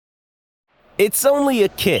It's only a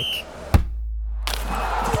kick,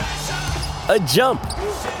 a jump,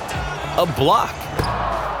 a block.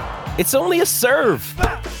 It's only a serve.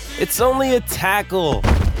 It's only a tackle,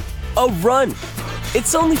 a run.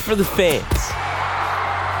 It's only for the fans.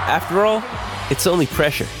 After all, it's only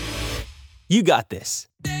pressure. You got this.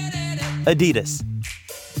 Adidas.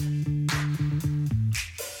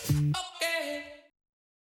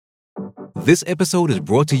 This episode is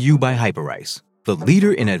brought to you by Hyperice, the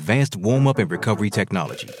leader in advanced warm-up and recovery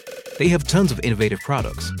technology. They have tons of innovative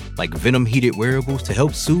products, like Venom-heated wearables to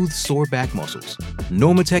help soothe sore back muscles,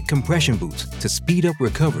 Normatec compression boots to speed up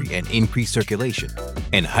recovery and increase circulation,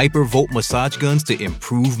 and Hypervolt massage guns to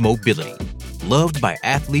improve mobility. Loved by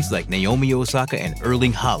athletes like Naomi Osaka and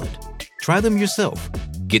Erling Haaland. Try them yourself.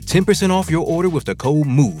 Get 10% off your order with the code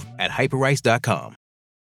MOVE at hyperice.com.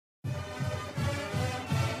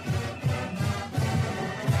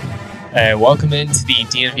 Welcome into the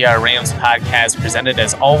DNVR Rams podcast, presented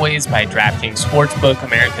as always by DraftKings Sportsbook,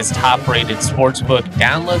 America's top-rated sportsbook.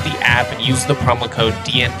 Download the app and use the promo code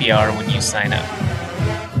DNVR when you sign up.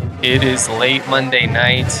 It is late Monday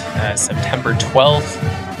night, September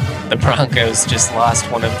 12th. The Broncos just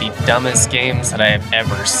lost one of the dumbest games that I have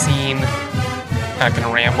ever seen. Not going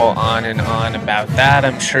to ramble on and on about that.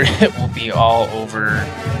 I'm sure it will be all over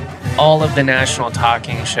all of the national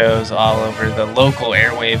talking shows, all over the local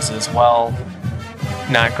airwaves as well.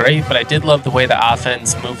 Not great, but I did love the way the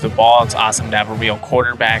offense moved the ball. It's awesome to have a real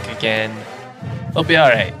quarterback again. They'll be all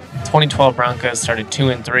right. 2012 Broncos started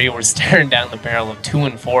 2-3. We're staring down the barrel of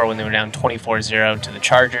 2-4 when they were down 24-0 to the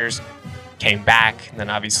Chargers. Came back, and then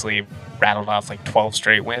obviously rattled off like 12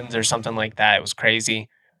 straight wins or something like that. It was crazy.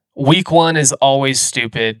 Week one is always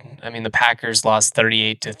stupid. I mean, the Packers lost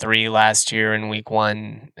 38-3 last year in week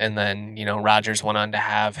one, and then, Rodgers went on to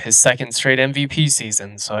have his second straight MVP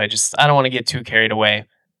season. So I don't want to get too carried away.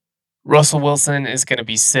 Russell Wilson is going to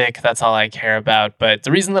be sick. That's all I care about. But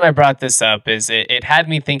the reason that I brought this up is it had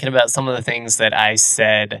me thinking about some of the things that I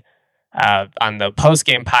said on the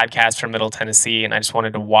post-game podcast for Middle Tennessee, and I just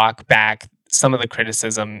wanted to walk back some of the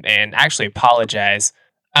criticism and actually apologize.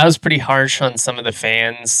 I was pretty harsh on some of the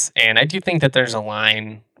fans, and I do think that there's a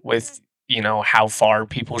line with, how far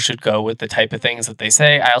people should go with the type of things that they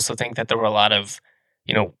say. I also think that there were a lot of,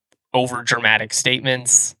 over dramatic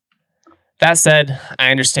statements. That said, I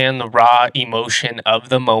understand the raw emotion of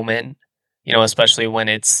the moment, especially when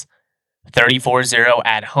it's 34-0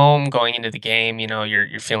 at home going into the game.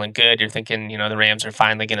 You're feeling good. You're thinking, the Rams are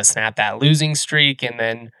finally going to snap that losing streak, and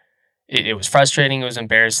then it was frustrating. It was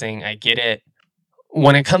embarrassing. I get it.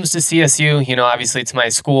 When it comes to CSU, obviously it's my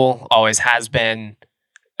school, always has been.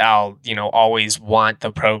 I'll, always want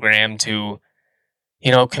the program to,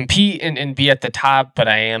 compete and be at the top, but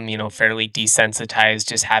I am, fairly desensitized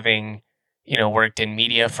just having, worked in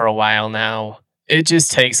media for a while now. It just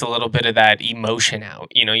takes a little bit of that emotion out.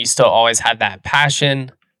 You still always have that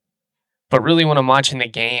passion, but really when I'm watching the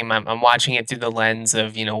game, I'm watching it through the lens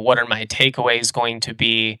of, what are my takeaways going to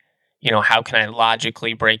be? How can I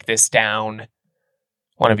logically break this down?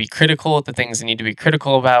 Want to be critical of the things I need to be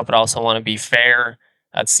critical about, but also want to be fair.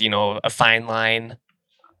 That's, a fine line.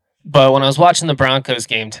 But when I was watching the Broncos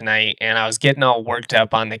game tonight and I was getting all worked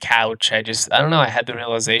up on the couch, I don't know, I had the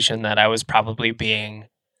realization that I was probably being,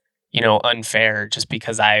 unfair just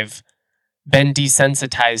because I've been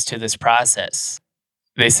desensitized to this process.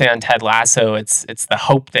 They say on Ted Lasso, it's the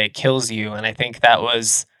hope that kills you. And I think that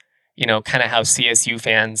was, kind of how CSU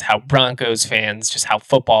fans, how Broncos fans, just how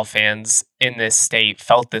football fans in this state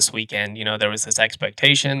felt this weekend. There was this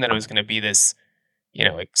expectation that it was going to be this,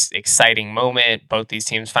 exciting moment. Both these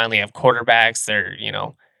teams finally have quarterbacks. They're,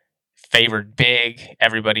 favored big.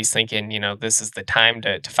 Everybody's thinking, this is the time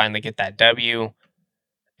to finally get that W.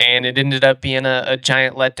 And it ended up being a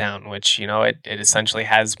giant letdown, which, it essentially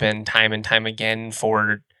has been time and time again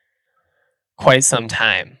for quite some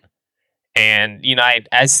time. And,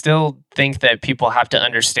 I still think that people have to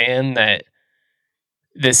understand that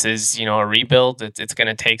this is, a rebuild. It's going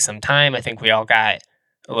to take some time. I think we all got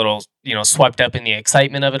a little, swept up in the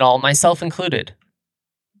excitement of it all, myself included.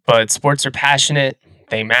 But sports are passionate.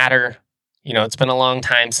 They matter. It's been a long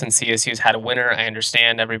time since CSU's had a winner. I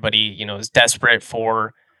understand everybody, is desperate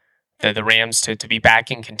for the Rams to be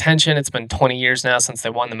back in contention. It's been 20 years now since they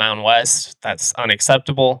won the Mountain West. That's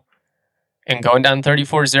unacceptable. And going down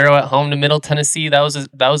 34-0 at home to Middle Tennessee, that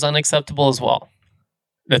was unacceptable as well.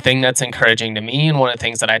 The thing that's encouraging to me, and one of the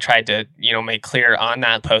things that I tried to, make clear on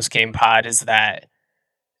that post-game pod, is that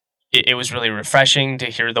it was really refreshing to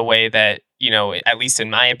hear the way that, at least in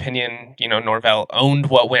my opinion, Norvell owned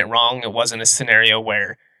what went wrong. It wasn't a scenario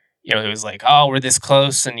where, it was like, oh, we're this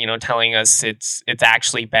close, and telling us it's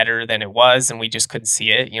actually better than it was, and we just couldn't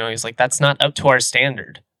see it. He's like, that's not up to our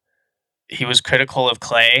standard. He was critical of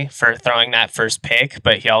Clay for throwing that first pick,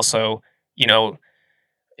 but he also,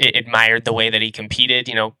 admired the way that he competed.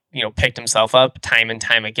 Picked himself up time and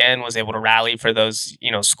time again, was able to rally for those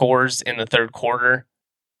scores in the third quarter.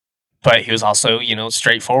 But he was also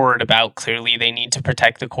straightforward about clearly they need to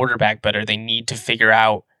protect the quarterback better. They need to figure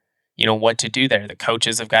out what to do there. The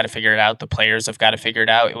coaches have got to figure it out. The players have got to figure it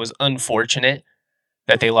out. It was unfortunate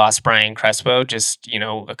that they lost Brian Crespo just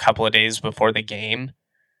a couple of days before the game.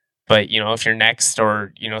 But, if you're next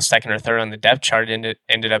or, second or third on the depth chart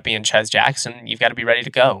ended up being Ches Jackson, you've got to be ready to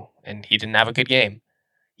go. And he didn't have a good game.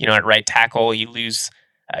 At right tackle, you lose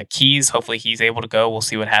Keys. Hopefully he's able to go. We'll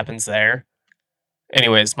see what happens there.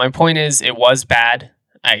 Anyways, my point is it was bad.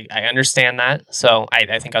 I understand that. So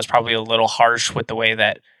I think I was probably a little harsh with the way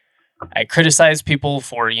that I criticized people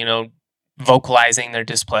for, vocalizing their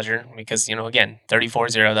displeasure. Because, again,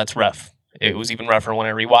 34-0, that's rough. It was even rougher when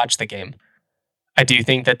I rewatched the game. I do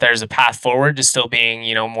think that there's a path forward to still being,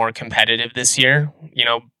 more competitive this year,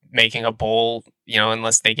 making a bowl,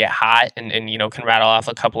 unless they get hot and can rattle off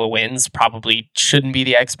a couple of wins, probably shouldn't be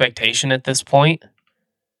the expectation at this point.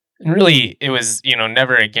 And really, it was,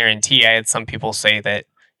 never a guarantee. I had some people say that,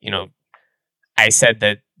 I said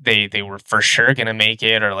that they were for sure going to make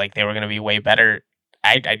it or like they were going to be way better.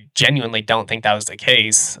 I genuinely don't think that was the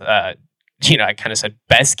case. I kind of said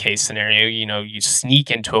best case scenario, you sneak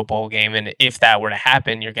into a bowl game. And if that were to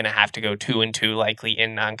happen, you're going to have to go 2-2 likely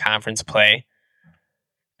in non-conference play.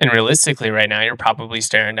 And realistically right now, you're probably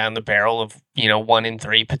staring down the barrel of,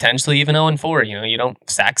 1-3, potentially even 0-4.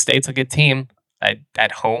 Sac State's a good team.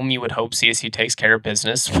 At home, you would hope CSU takes care of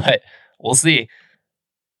business, but we'll see.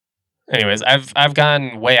 Anyways, I've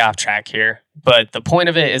gone way off track here, but the point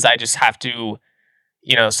of it is I just have to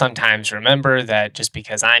sometimes remember that just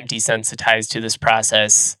because I'm desensitized to this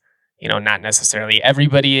process, not necessarily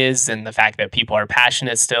everybody is, and the fact that people are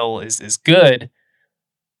passionate still is good.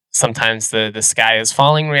 Sometimes the sky is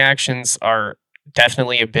falling reactions are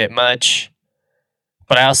definitely a bit much,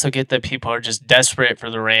 but I also get that people are just desperate for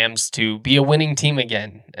the Rams to be a winning team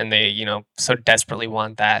again, and they, so desperately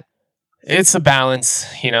want that. It's a balance,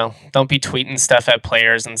 don't be tweeting stuff at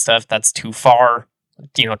players and stuff. That's too far,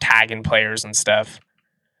 tagging players and stuff.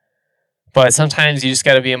 But sometimes you just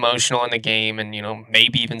got to be emotional in the game and,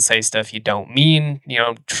 maybe even say stuff you don't mean,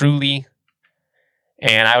 truly.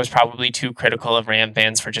 And I was probably too critical of Ram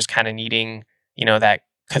fans for just kind of needing, that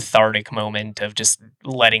cathartic moment of just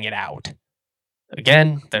letting it out.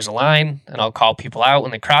 Again, there's a line and I'll call people out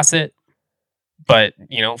when they cross it. But,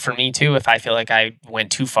 for me too, if I feel like I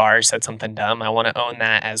went too far, said something dumb, I want to own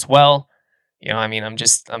that as well.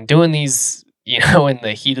 I'm doing these, in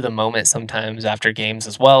the heat of the moment sometimes after games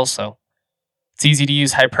as well. So it's easy to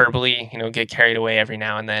use hyperbole, get carried away every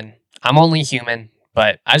now and then. I'm only human,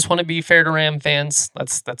 but I just want to be fair to Ram fans.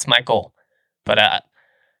 That's my goal. But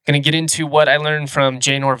going to get into what I learned from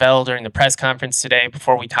Jay Norvell during the press conference today.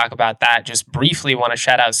 Before we talk about that, just briefly want to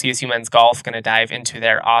shout out CSU men's golf. Going to dive into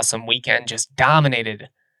their awesome weekend. Just dominated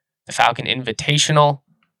the Falcon Invitational.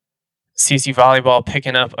 CSU volleyball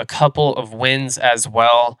picking up a couple of wins as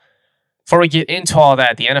well. Before we get into all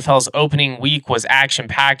that, the NFL's opening week was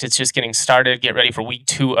action-packed. It's just getting started. Get ready for week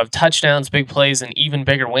 2 of touchdowns, big plays, and even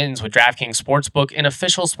bigger wins with DraftKings Sportsbook, an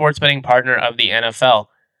official sports betting partner of the NFL.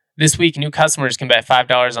 This week, new customers can bet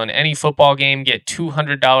 $5 on any football game, get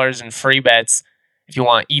 $200 in free bets. If you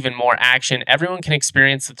want even more action, everyone can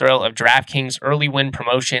experience the thrill of DraftKings early win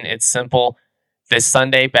promotion. It's simple. This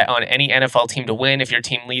Sunday, bet on any NFL team to win. If your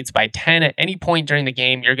team leads by 10 at any point during the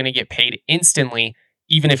game, you're going to get paid instantly,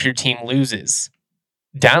 even if your team loses.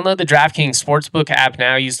 Download the DraftKings Sportsbook app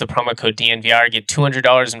now. Use the promo code DNVR. Get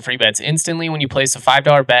 $200 in free bets instantly when you place a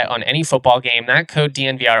 $5 bet on any football game. That code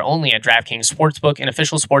DNVR only at DraftKings Sportsbook, an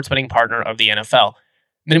official sports betting partner of the NFL.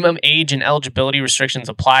 Minimum age and eligibility restrictions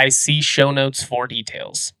apply. See show notes for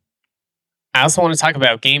details. I also want to talk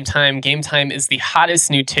about Game Time. Game Time is the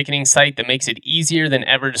hottest new ticketing site that makes it easier than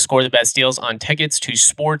ever to score the best deals on tickets to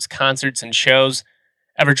sports, concerts, and shows.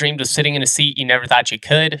 Ever dreamed of sitting in a seat you never thought you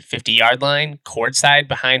could? 50-yard line, courtside,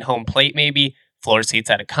 behind home plate maybe, floor seats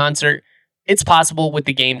at a concert? It's possible with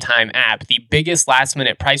the Game Time app. The biggest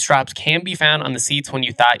last-minute price drops can be found on the seats when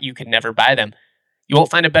you thought you could never buy them. You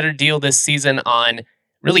won't find a better deal this season on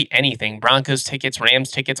really anything. Broncos tickets,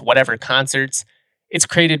 Rams tickets, whatever, concerts. It's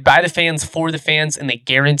created by the fans for the fans, and they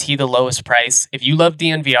guarantee the lowest price. If you love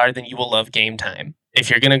DNVR, then you will love Game Time. If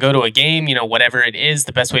you're going to go to a game, whatever it is,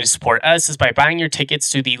 the best way to support us is by buying your tickets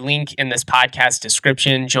through the link in this podcast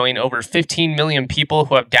description. Join over 15 million people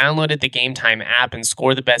who have downloaded the Game Time app and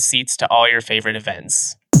score the best seats to all your favorite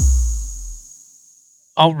events.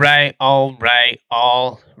 All right.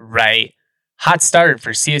 Hot start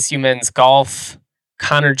for CSU men's golf.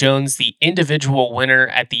 Connor Jones, the individual winner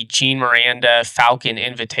at the Gene Miranda Falcon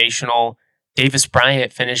Invitational. Davis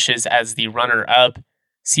Bryant finishes as the runner-up.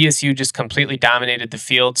 CSU just completely dominated the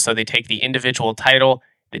field, so they take the individual title,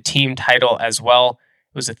 the team title as well.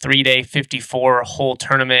 It was a 3-day, 54-hole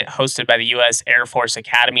tournament hosted by the U.S. Air Force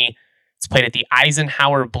Academy. It's played at the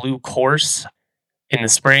Eisenhower Blue Course in the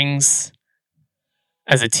Springs.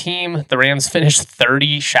 As a team, the Rams finished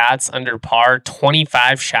 30 shots under par,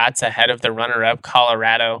 25 shots ahead of the runner-up,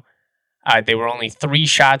 Colorado. They were only 3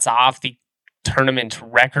 shots off the tournament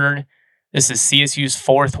record. This is CSU's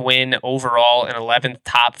 4th win overall, an 11th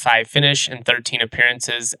top 5 finish, and 13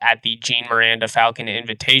 appearances at the Gene Miranda Falcon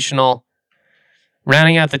Invitational.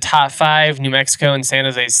 Rounding out the top 5, New Mexico and San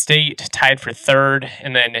Jose State tied for 3rd,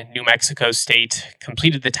 and then New Mexico State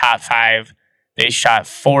completed the top 5. They shot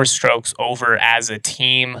 4 strokes over as a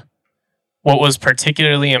team. What was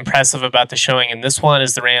particularly impressive about the showing in this one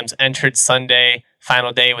is the Rams entered Sunday,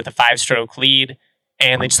 final day, with a 5-stroke lead,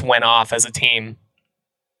 and they just went off as a team.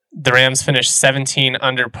 The Rams finished 17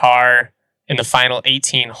 under par in the final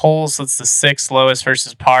 18 holes. That's the 6th lowest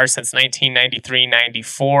versus par since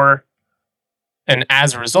 1993-94. And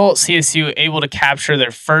as a result, CSU able to capture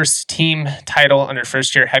their first team title under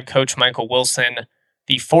first-year head coach Michael Wilson,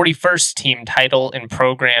 the 41st team title in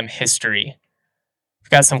program history. We've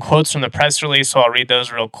got some quotes from the press release, so I'll read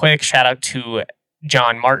those real quick. Shout out to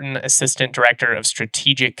John Martin, Assistant Director of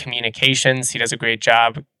Strategic Communications. He does a great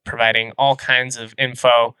job providing all kinds of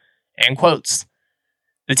info and quotes.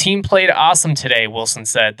 The team played awesome today, Wilson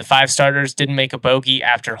said. The 5 starters didn't make a bogey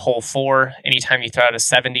after hole 4. Anytime you throw out a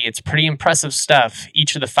 70, it's pretty impressive stuff.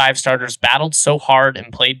 Each of the 5 starters battled so hard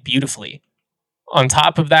and played beautifully. On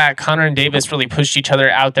top of that, Connor and Davis really pushed each other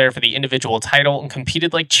out there for the individual title and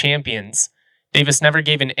competed like champions. Davis never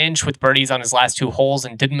gave an inch with birdies on his last 2 holes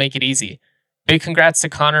and didn't make it easy. Big congrats to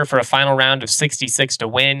Connor for a final round of 66 to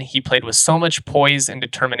win. He played with so much poise and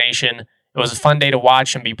determination. It was a fun day to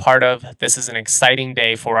watch and be part of. This is an exciting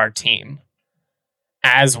day for our team.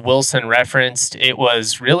 As Wilson referenced, it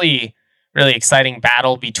was really exciting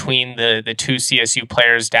battle between the 2 CSU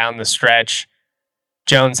players down the stretch.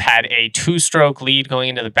 Jones had a 2-stroke lead going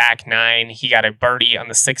into the back 9. He got a birdie on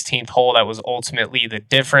the 16th hole that was ultimately the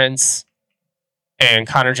difference. And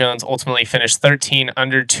Connor Jones ultimately finished 13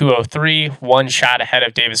 under 203, 1 shot ahead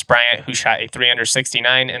of Davis Bryant, who shot a 3 under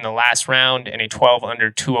 69 in the last round and a 12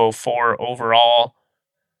 under 204 overall.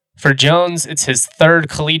 For Jones, it's his 3rd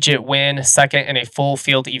collegiate win, 2nd in a full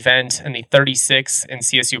field event, and the 36th in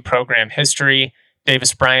CSU program history.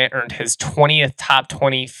 Davis Bryant earned his 20th top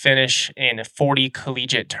 20 finish in 40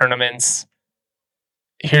 collegiate tournaments.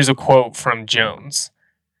 Here's a quote from Jones.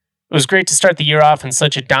 It was great to start the year off in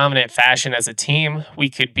such a dominant fashion as a team. We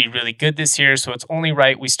could be really good this year, so it's only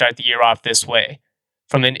right we start the year off this way.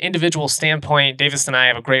 From an individual standpoint, Davis and I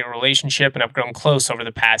have a great relationship and have grown close over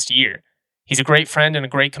the past year. He's a great friend and a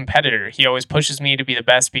great competitor. He always pushes me to be the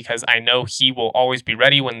best because I know he will always be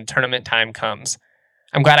ready when the tournament time comes.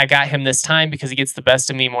 I'm glad I got him this time because he gets the best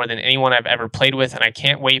of me more than anyone I've ever played with, and I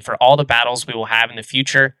can't wait for all the battles we will have in the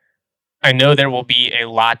future. I know there will be a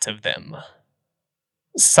lot of them.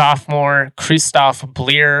 Sophomore Christoph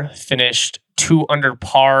Bleer finished 2 under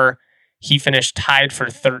par. He finished tied for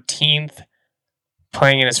 13th.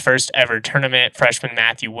 Playing in his first ever tournament, freshman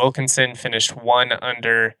Matthew Wilkinson finished 1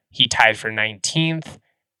 under. He tied for 19th.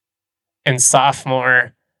 And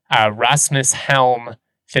sophomore Rasmus Helm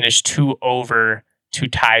finished 2 over to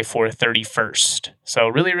tie for 31st. So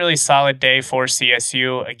really solid day for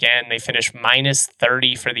CSU. Again, they finished minus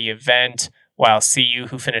 30 for the event, while CU,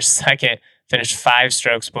 who finished 2nd, finished 5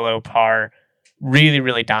 strokes below par.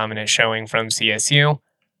 Really dominant showing from CSU.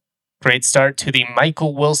 Great start to the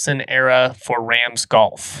Michael Wilson era for Rams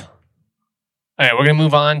golf. All right, we're going to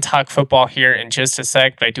move on, talk football here in just a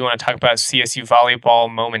sec, but I do want to talk about CSU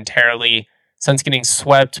volleyball momentarily. Suns getting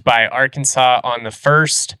swept by Arkansas on the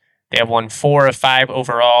 1st. They have won 4 of 5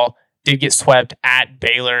 overall. Did get swept at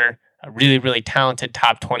Baylor, a really talented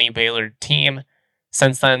top 20 Baylor team.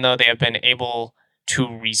 Since then, though, they have been able to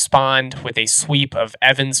respond with a sweep of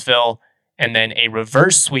Evansville and then a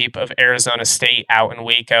reverse sweep of Arizona State out in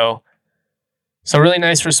Waco. So really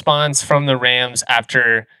nice response from the Rams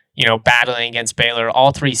after, battling against Baylor.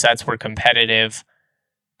 All 3 sets were competitive,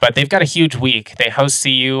 but they've got a huge week. They host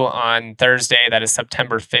CU on Thursday. That is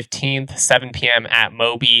September 15th, 7 p.m. at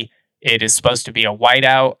Moby. It is supposed to be a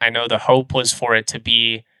whiteout. I know the hope was for it to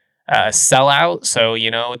be a sellout. So,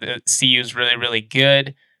 the CU is really, really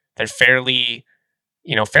good. They're fairly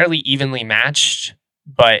evenly matched,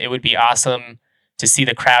 but it would be awesome to see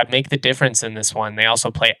the crowd make the difference in this one. They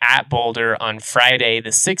also play at Boulder on Friday, the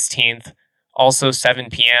 16th, also 7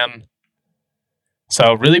 p.m.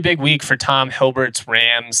 So, really big week for Tom Hilbert's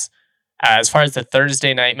Rams. As far as the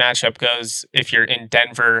Thursday night matchup goes, if you're in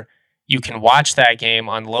Denver, you can watch that game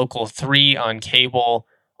on Local 3 on cable.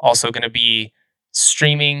 Also going to be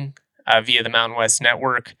streaming via the Mountain West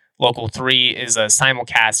Network. Local 3 is a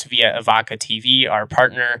simulcast via Evoca TV, our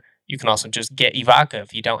partner. You can also just get Evoca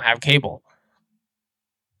if you don't have cable.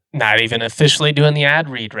 Not even officially doing the ad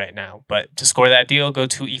read right now, but to score that deal, go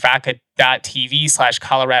to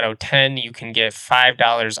evoca.tv/Colorado10. You can get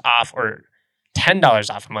 $5 off or $10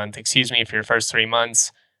 off a month, for your first 3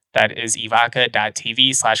 months. That is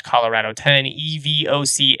evoca.tv/Colorado10,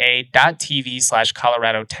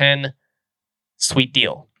 evoca.tv/Colorado10. Sweet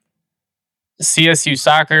deal. CSU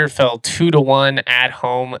soccer fell 2-1 at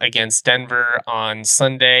home against Denver on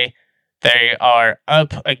Sunday. They are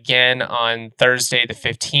up again on Thursday the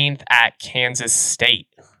 15th at Kansas State.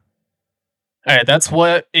 All right, that's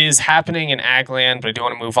what is happening in Agland, but I do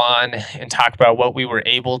want to move on and talk about what we were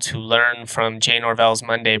able to learn from Jay Norvell's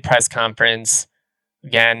Monday press conference.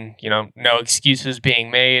 Again, no excuses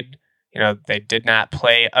being made. They did not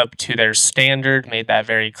play up to their standard, made that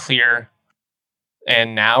very clear.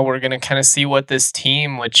 And now we're going to kind of see what this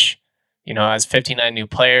team, which, has 59 new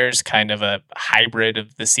players, kind of a hybrid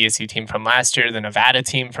of the CSU team from last year, the Nevada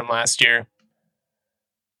team from last year.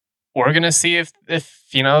 We're going to see if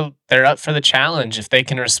they're up for the challenge, if they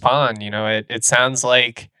can respond. It sounds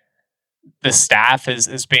like the staff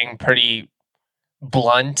is being pretty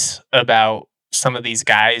blunt about some of these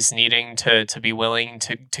guys needing to be willing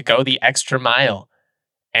to go the extra mile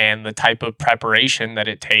and the type of preparation that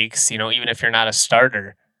it takes, even if you're not a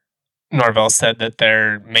starter. Norvell said that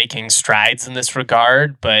they're making strides in this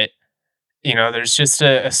regard, but, there's just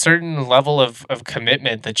a certain level of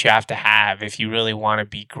commitment that you have to have if you really want to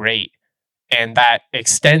be great. And that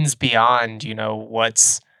extends beyond,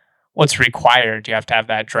 what's required. You have to have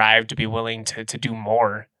that drive to be willing to do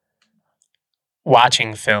more.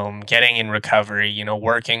 Watching film, getting in recovery,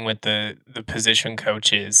 working with the position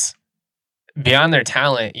coaches. Beyond their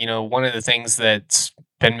talent, one of the things that's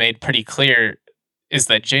been made pretty clear is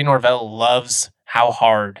that Jay Norvell loves how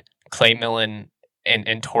hard Clay Millen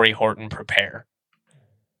and Torrey Horton prepare.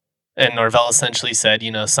 And Norvell essentially said,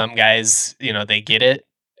 some guys, they get it,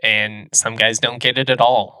 and some guys don't get it at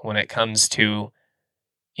all when it comes to,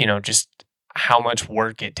 just how much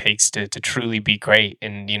work it takes to truly be great.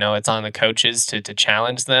 And, it's on the coaches to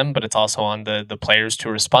challenge them, but it's also on the players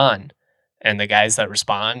to respond. And the guys that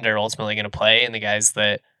respond are ultimately going to play, and the guys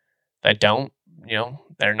that don't,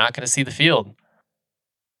 they're not going to see the field.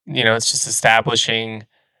 It's just establishing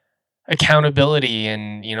accountability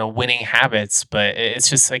and, winning habits. But it's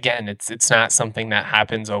just, again, it's not something that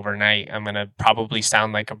happens overnight. I'm going to probably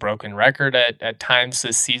sound like a broken record at times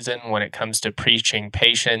this season when it comes to preaching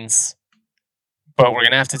patience. But we're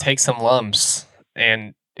going to have to take some lumps.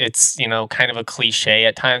 And it's, kind of a cliche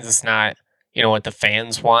at times. It's not, what the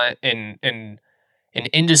fans want in an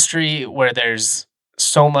industry where there's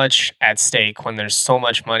so much at stake, when there's so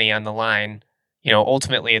much money on the line.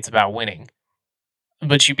 Ultimately it's about winning.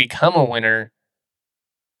 But you become a winner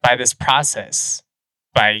by this process,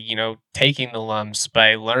 by, taking the lumps,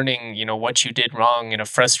 by learning, what you did wrong in a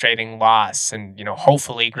frustrating loss and,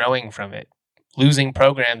 hopefully growing from it. Losing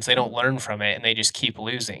programs, they don't learn from it and they just keep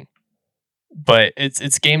losing. But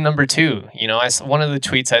it's game number 2. One of the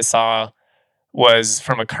tweets I saw was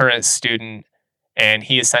from a current student, and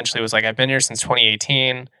he essentially was like, I've been here since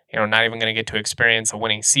 2018, not even going to get to experience a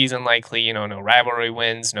winning season likely, no rivalry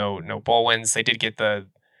wins, no bowl wins. They did get the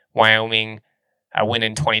Wyoming win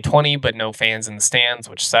in 2020, but no fans in the stands,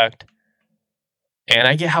 which sucked. And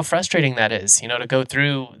I get how frustrating that is, to go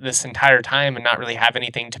through this entire time and not really have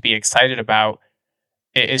anything to be excited about.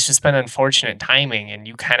 It's just been unfortunate timing, and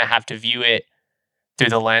you kind of have to view it through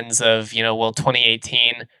the lens of,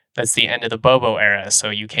 2018, that's the end of the Bobo era. So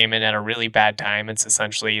you came in at a really bad time. It's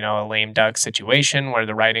essentially, a lame duck situation where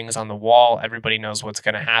the writing's on the wall. Everybody knows what's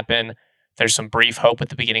going to happen. There's some brief hope at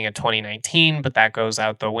the beginning of 2019, but that goes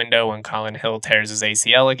out the window when Colin Hill tears his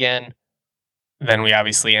ACL again. Then we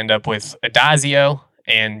obviously end up with Adazio,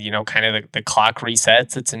 and, kind of the clock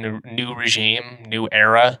resets. It's a new regime, new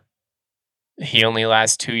era. He only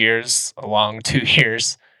lasts 2 years, a long 2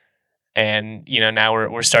 years. And, now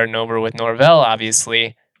we're starting over with Norvell,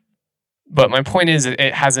 obviously. But my point is,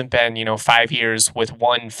 it hasn't been, 5 years with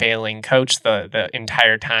one failing coach the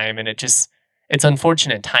entire time. And it's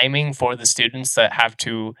unfortunate timing for the students that have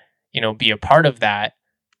to, be a part of that.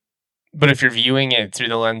 But if you're viewing it through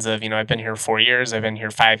the lens of, I've been here 4 years, I've been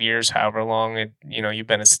here 5 years, however long, you've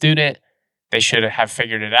been a student, they should have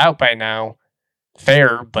figured it out by now.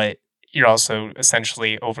 Fair, but you're also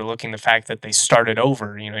essentially overlooking the fact that they started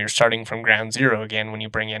over. You're starting from ground zero again when you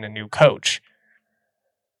bring in a new coach.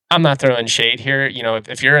 I'm not throwing shade here.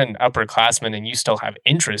 If you're an upperclassman and you still have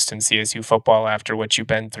interest in CSU football after what you've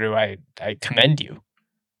been through, I commend you.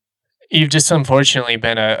 You've just unfortunately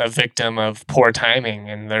been a victim of poor timing,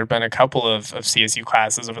 and there have been a couple of CSU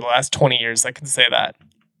classes over the last 20 years that can say that.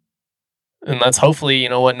 And that's hopefully,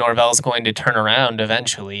 what Norvell's going to turn around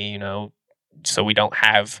eventually, so we don't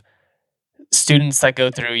have students that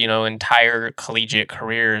go through, entire collegiate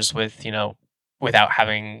careers with, without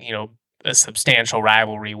having, a substantial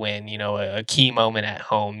rivalry win, a key moment at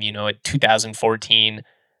home, a 2014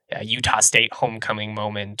 Utah State homecoming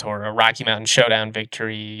moment, or a Rocky Mountain Showdown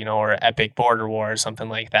victory, or an epic border war or something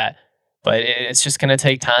like that. But it's just going to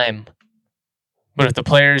take time. But if the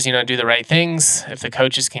players, do the right things, if the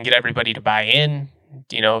coaches can get everybody to buy in,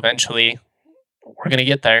 eventually we're going to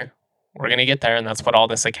get there. We're going to get there. And that's what all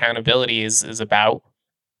this accountability is about.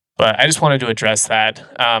 But I just wanted to address that.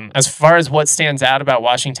 As far as what stands out about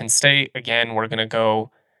Washington State, again, we're going to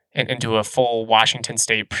go into a full Washington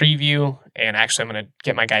State preview. And actually, I'm going to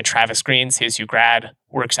get my guy Travis Green, CSU grad,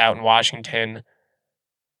 works out in Washington,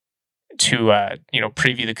 to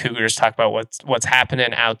preview the Cougars, talk about what's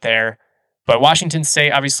happening out there. But Washington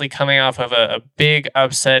State obviously coming off of a big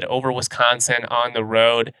upset over Wisconsin on the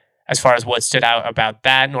road. As far as what stood out about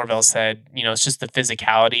that, Norvell said, it's just the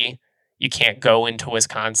physicality. You can't go into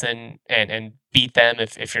Wisconsin and beat them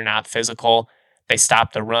if you're not physical. They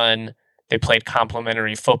stopped the run. They played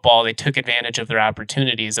complementary football. They took advantage of their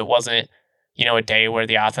opportunities. It wasn't, a day where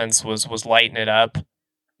the offense was lighting it up.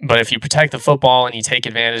 But if you protect the football and you take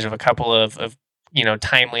advantage of a couple of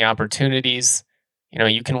timely opportunities,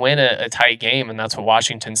 you can win a tight game. And that's what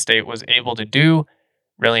Washington State was able to do.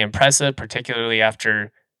 Really impressive, particularly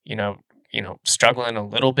after, struggling a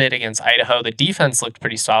little bit against Idaho. The defense looked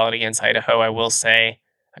pretty solid against Idaho, I will say.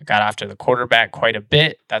 I got after the quarterback quite a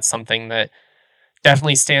bit. That's something that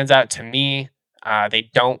definitely stands out to me. They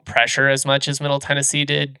don't pressure as much as Middle Tennessee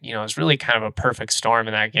did. It was really kind of a perfect storm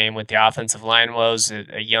in that game with the offensive line woes,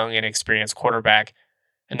 a young, inexperienced quarterback,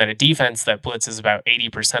 and then a defense that blitzes about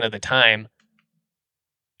 80% of the time.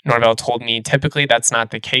 Norvell told me typically that's not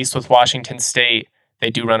the case with Washington State. They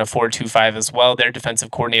do run a 4-2-5 as well. Their defensive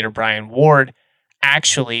coordinator, Brian Ward,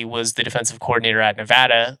 actually was the defensive coordinator at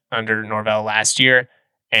Nevada under Norvell last year.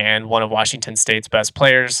 And one of Washington State's best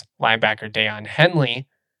players, linebacker Deion Henley,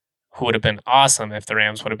 who would have been awesome if the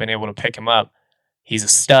Rams would have been able to pick him up. He's a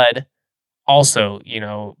stud. Also,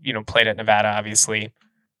 played at Nevada, obviously.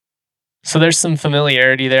 So there's some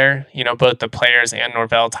familiarity there. Both the players and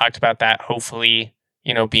Norvell talked about that, hopefully,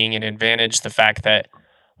 being an advantage. The fact that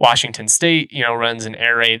Washington State, runs an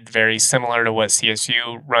air raid very similar to what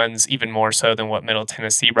CSU runs, even more so than what Middle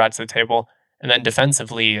Tennessee brought to the table. And then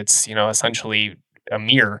defensively, it's, essentially a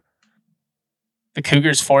mirror. The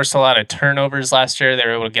Cougars forced a lot of turnovers last year. They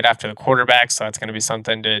were able to get after the quarterback, so that's going to be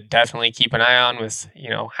something to definitely keep an eye on with,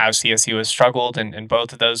 how CSU has struggled in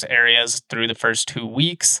both of those areas through the first 2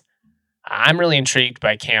 weeks. I'm really intrigued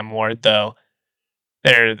by Cam Ward, though.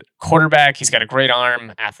 Their quarterback, he's got a great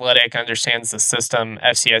arm, athletic, understands the system,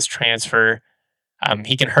 FCS transfer.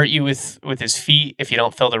 He can hurt you with his feet if you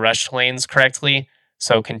don't fill the rush lanes correctly.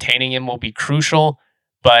 So containing him will be crucial,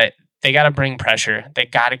 but they got to bring pressure. They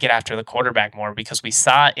got to get after the quarterback more, because we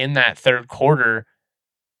saw in that third quarter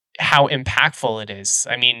how impactful it is.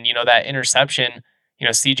 I mean, that interception,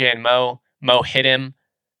 CJ and Mo hit him.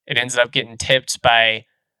 It ends up getting tipped by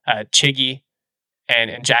Chiggy.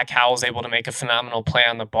 And Jack Howell's able to make a phenomenal play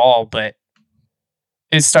on the ball, but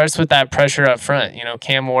it starts with that pressure up front.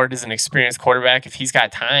 Cam Ward is an experienced quarterback. If he's got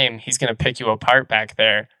time, he's going to pick you apart back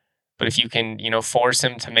there. But if you can, force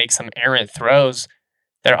him to make some errant throws,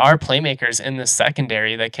 there are playmakers in the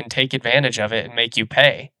secondary that can take advantage of it and make you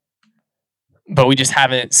pay. But we just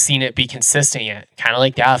haven't seen it be consistent yet. Kind of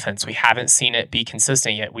like the offense. We haven't seen it be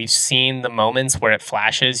consistent yet. We've seen the moments where it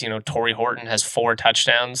flashes. Torrey Horton has 4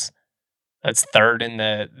 touchdowns. That's third in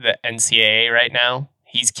the NCAA right now.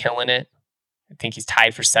 He's killing it. I think he's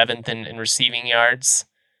tied for 7th in receiving yards.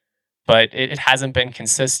 But it hasn't been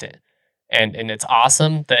consistent. And it's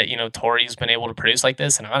awesome that, Torrey's been able to produce like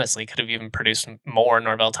this. And honestly, could have even produced more.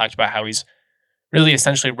 Norvell talked about how he's really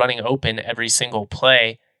essentially running open every single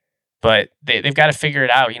play. But they've got to figure it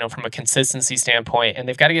out, from a consistency standpoint, and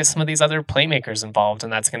they've got to get some of these other playmakers involved,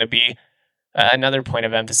 and that's going to be another point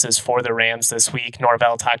of emphasis for the Rams this week.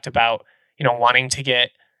 Norvell talked about, wanting to get,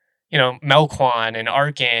 Melquan and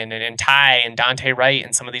Arkin and Ty and Dante Wright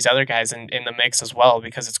and some of these other guys in the mix as well,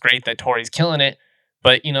 because it's great that Torrey's killing it.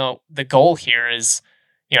 But, the goal here is,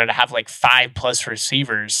 to have like 5+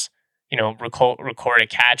 receivers, record a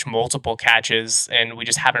catch, multiple catches, and we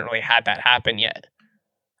just haven't really had that happen yet.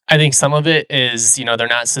 I think some of it is, they're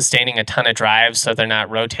not sustaining a ton of drives, so they're not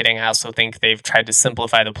rotating. I also think they've tried to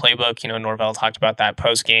simplify the playbook. Norvell talked about that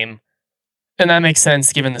post-game, and that makes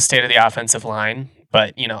sense given the state of the offensive line.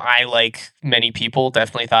 But, I, like many people,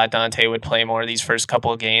 definitely thought Dante would play more these first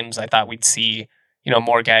couple of games. I thought we'd see,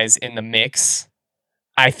 more guys in the mix.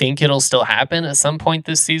 I think it'll still happen at some point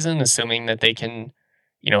this season, assuming that they can,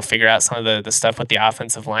 figure out some of the stuff with the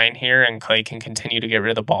offensive line here and Clay can continue to get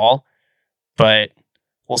rid of the ball. But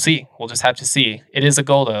we'll see. We'll just have to see. It is a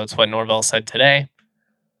goal, though. It's what Norvell said today.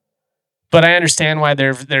 But I understand why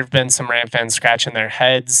there have been some Ram fans scratching their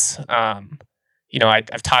heads.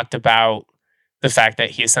 I've talked about the fact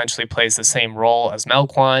that he essentially plays the same role as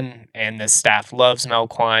Melquan, and the staff loves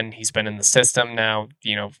Melquan. He's been in the system now,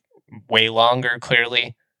 way longer,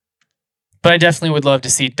 clearly. But I definitely would love to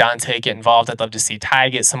see Dante get involved. I'd love to see Ty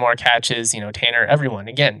get some more catches, Tanner, everyone.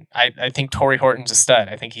 Again, I think Torrey Horton's a stud.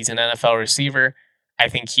 I think he's an NFL receiver. I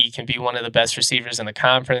think he can be one of the best receivers in the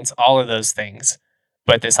conference, all of those things.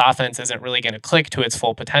 But this offense isn't really going to click to its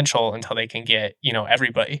full potential until they can get,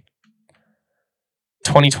 everybody.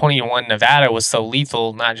 2021 Nevada was so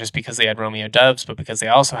lethal, not just because they had Romeo Doubs, but because they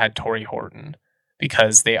also had Torrey Horton,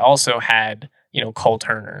 because they also had, Cole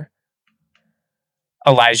Turner,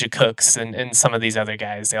 Elijah Cooks, and some of these other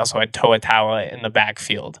guys. They also had Toa Taua in the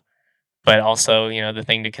backfield. But also, the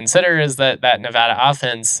thing to consider is that Nevada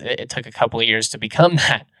offense, it took a couple of years to become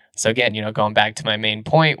that. So again, going back to my main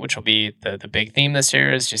point, which will be the big theme this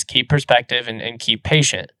year, is just keep perspective and keep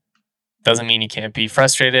patient. Doesn't mean you can't be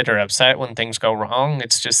frustrated or upset when things go wrong.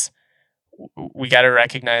 It's just, we got to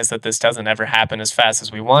recognize that this doesn't ever happen as fast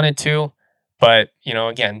as we want it to. But,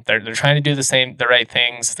 again, they're trying to do the right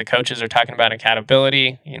things. The coaches are talking about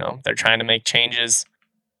accountability. They're trying to make changes.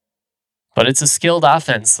 But it's a skilled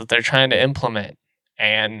offense that they're trying to implement.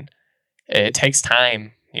 And it takes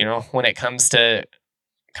time. When it comes to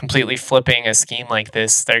completely flipping a scheme like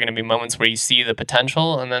this, there are going to be moments where you see the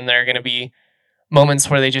potential, and then there are going to be moments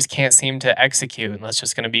where they just can't seem to execute. And that's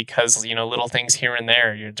just going to be because, little things here and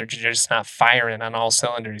there. They're just not firing on all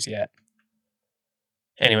cylinders yet.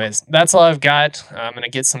 Anyways, that's all I've got. I'm going to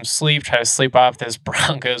get some sleep, try to sleep off this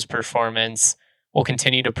Broncos performance. We'll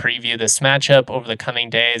continue to preview this matchup over the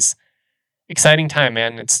coming days. Exciting time,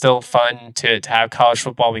 man. It's still fun to have college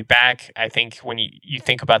football be back. I think when you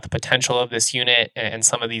think about the potential of this unit and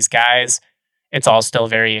some of these guys, it's all still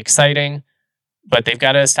very exciting. But they've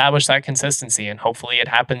got to establish that consistency, and hopefully it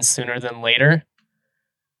happens sooner than later.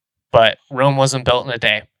 But Rome wasn't built in a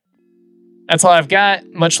day. That's all I've got.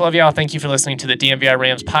 Much love, y'all. Thank you for listening to the DNVR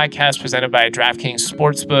Rams podcast presented by DraftKings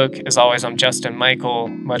Sportsbook. As always, I'm Justin Michael.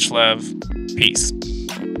 Much love. Peace.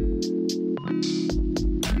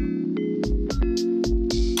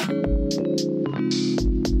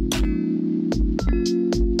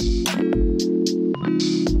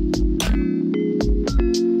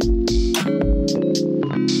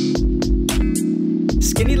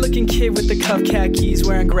 Skinny-looking kid with the cuff khakis,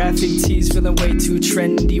 wearing graphic tees, feeling way too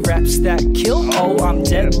trendy. Raps that kill, oh, I'm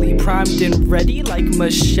deadly. Primed and ready like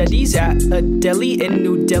machetes at a deli in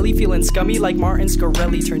New Delhi. Feeling scummy like Martin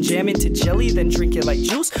Scarelli. Turn jam into jelly, then drink it like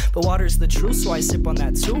juice. But water's the truth, so I sip on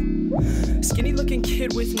that too. Skinny-looking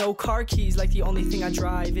kid with no car keys, like the only thing I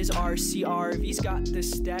drive is RCRV's. Got the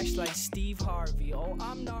stash like Steve Harvey. Oh,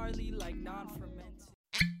 I'm gnarly like non-fermented.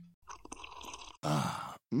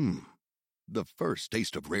 The first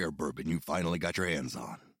taste of rare bourbon you finally got your hands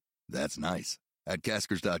on. That's nice. At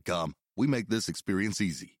Caskers.com, we make this experience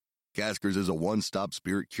easy. Caskers is a one-stop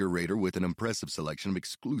spirit curator with an impressive selection of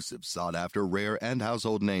exclusive, sought-after, rare, and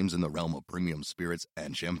household names in the realm of premium spirits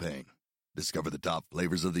and champagne. Discover the top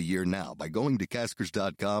flavors of the year now by going to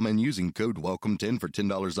Caskers.com and using code WELCOME10 for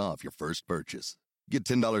 $10 off your first purchase. Get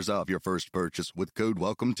 $10 off your first purchase with code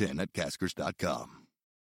WELCOME10 at Caskers.com.